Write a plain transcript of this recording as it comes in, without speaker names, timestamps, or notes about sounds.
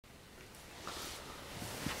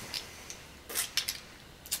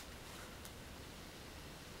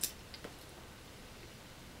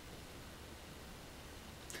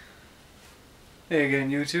Hey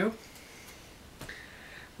again, YouTube.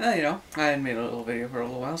 I hadn't made a little video for a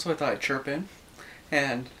little while, so I thought I'd chirp in.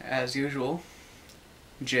 And, as usual,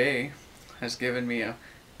 Jay has given me a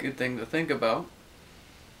good thing to think about.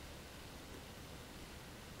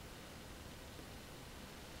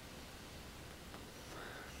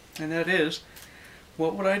 And that is,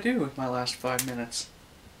 what would I do with my last 5 minutes?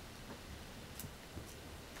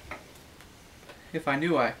 If I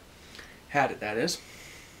knew I had it, that is.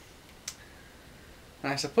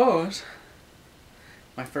 And I suppose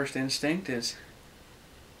my first instinct is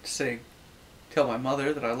to tell my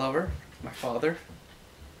mother that I love her, my father,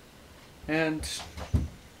 and,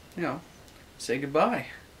 say goodbye.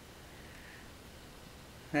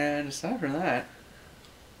 And aside from that,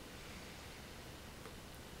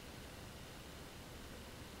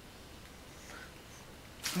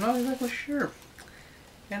 I'm not exactly sure.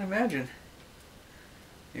 Can't imagine.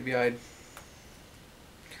 Maybe I'd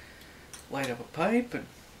light up a pipe and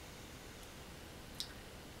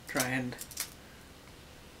try and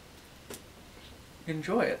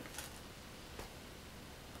enjoy it.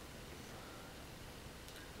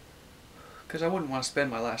 Because I wouldn't want to spend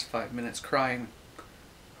my last 5 minutes crying,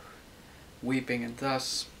 weeping, and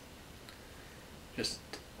thus just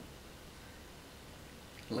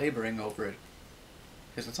laboring over it.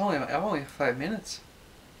 Because it's only 5 minutes.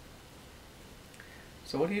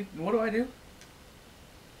 So what do I do?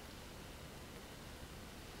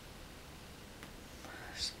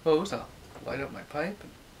 I suppose I'll light up my pipe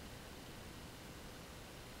and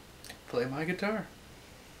play my guitar.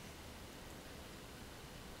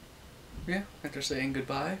 Yeah, after saying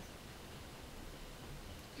goodbye,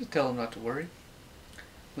 just tell him not to worry.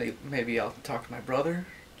 Maybe I'll talk to my brother,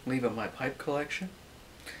 leave him my pipe collection.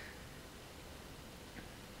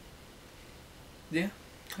 Yeah,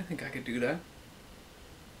 I think I could do that.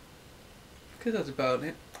 Because that's about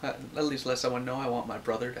it. At least let someone know I want my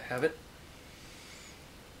brother to have it.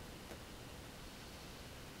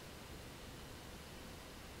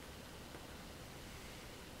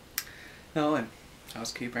 Oh, and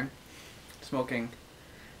housekeeping. Smoking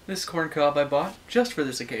this corn cob I bought just for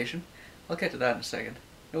this occasion. I'll get to that in a second.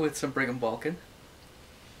 With some Brigham Balkan.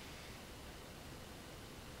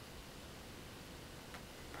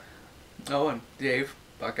 Oh, and Dave,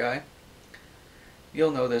 Buckeye.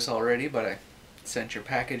 You'll know this already, but I sent your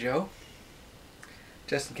package out.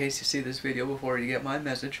 Just in case you see this video before you get my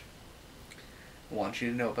message. I want you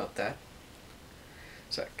to know about that.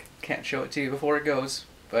 So I can't show it to you before it goes,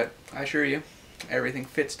 but I assure you, everything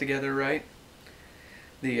fits together right.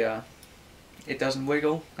 It doesn't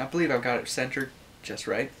wiggle. I believe I've got it centered just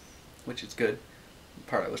right, which is good. The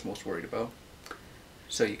part I was most worried about.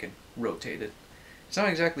 So you can rotate it. It's not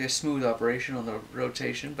exactly a smooth operation on the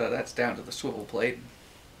rotation, but that's down to the swivel plate.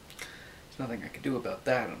 There's nothing I can do about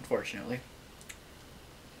that, unfortunately.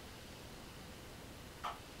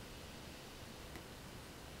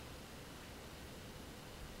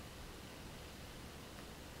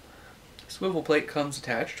 The swivel plate comes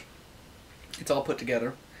attached. It's all put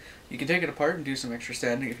together. You can take it apart and do some extra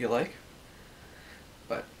sanding if you like.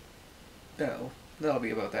 But that'll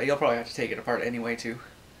be about that. You'll probably have to take it apart anyway to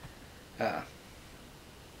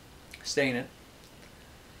stain it,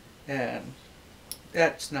 and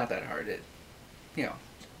that's not that hard.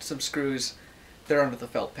 Some screws, they're under the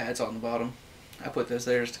felt pads on the bottom. I put those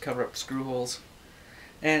there just to cover up screw holes,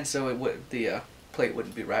 and so the plate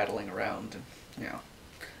wouldn't be rattling around. And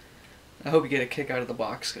I hope you get a kick out of the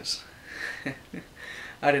box, because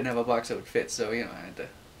I didn't have a box that would fit, so I had to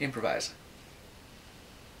improvise.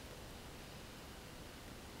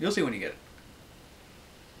 You'll see when you get it.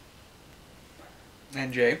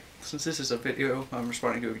 And Jay, since this is a video I'm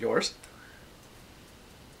responding to of yours,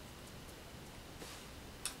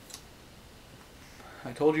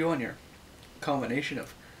 I told you on your combination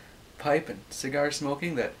of pipe and cigar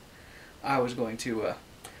smoking that I was going to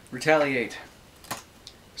retaliate,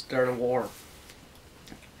 start a war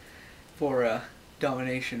for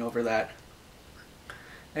domination over that.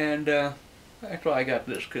 And that's why I got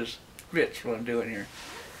this, because fits what I'm doing here.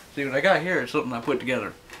 See, what I got here is something I put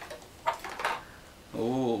together.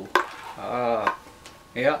 Oh,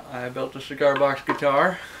 yeah, I built a cigar box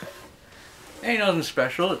guitar. Ain't nothing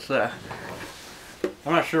special. It's I'm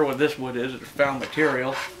not sure what this wood is. It's found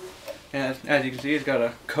material, and as you can see, it's got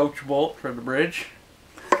a coach bolt for the bridge,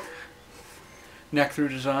 neck through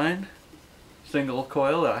design, single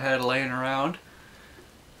coil that I had laying around,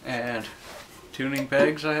 and tuning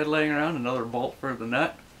pegs I had laying around. Another bolt for the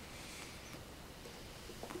nut.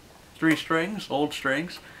 3 strings, old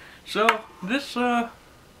strings. So this, I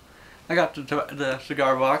got the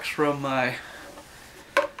cigar box from my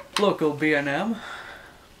local B&M,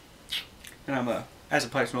 and I'm as a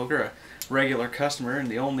pipe smoker, a regular customer and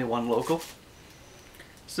the only one local.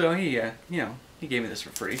 So he, he gave me this for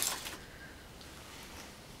free.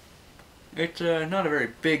 It's not a very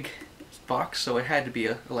big box, so it had to be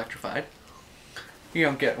electrified. You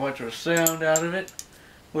don't get much of a sound out of it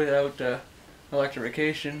without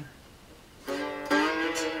electrification.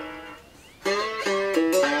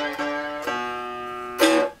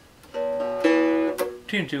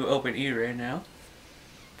 Tuned to open E right now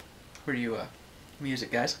for you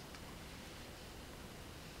music guys.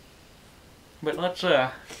 But let's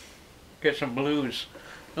get some blues,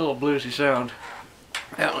 a little bluesy sound.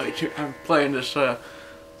 I'm playing this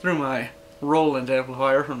through my Roland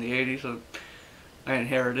amplifier from the 80s that I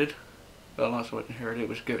inherited. Well, not so much inherited, it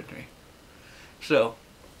was given to me. So,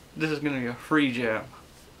 this is going to be a free jam.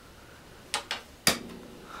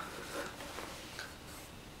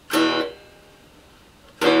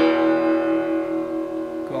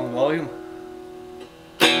 Go on volume.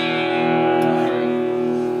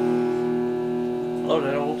 Love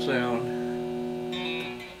that old sound.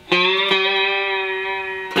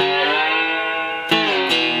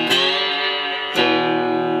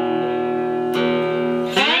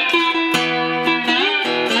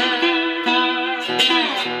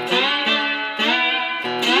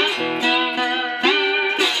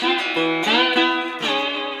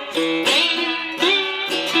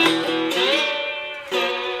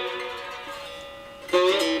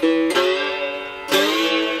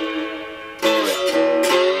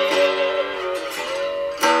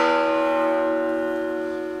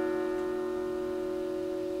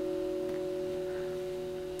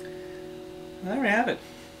 There we have it.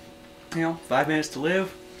 5 minutes to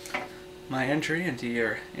live. My entry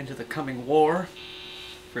into the coming war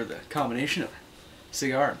for the combination of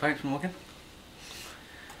cigar and pipe smoking.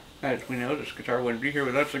 As we know, this guitar wouldn't be here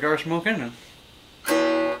without cigar smoking, and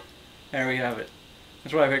there we have it.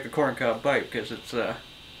 That's why I picked the corncob pipe, because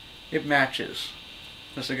it matches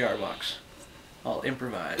the cigar box. All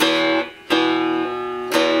improvised.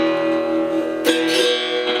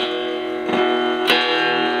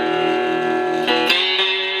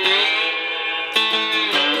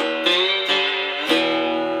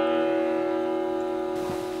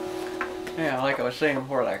 Yeah, like I was saying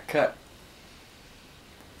before that cut.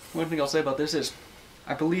 One thing I'll say about this is,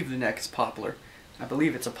 I believe the neck is poplar. I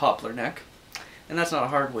believe it's a poplar neck. And that's not a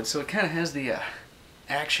hardwood, so it kind of has the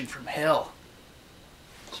action from hell.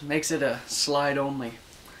 So it makes it a slide only.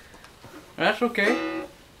 That's okay.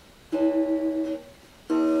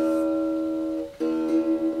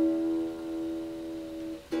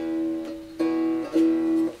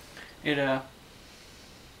 It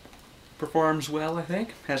performs well, I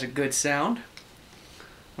think. Has a good sound.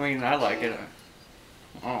 I mean, I like it.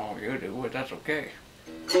 Oh, you do, but that's okay.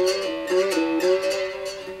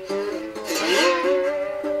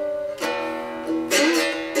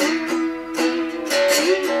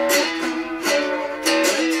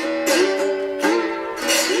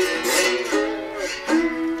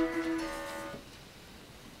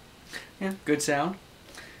 Yeah, good sound.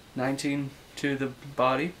 19 to the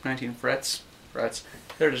body, 19 frets.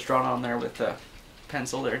 They're just drawn on there with a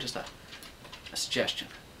pencil. They're just a suggestion.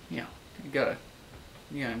 You gotta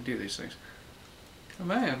do these things. Oh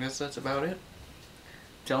man, I guess that's about it.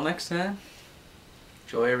 Till next time,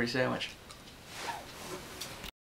 enjoy every sandwich.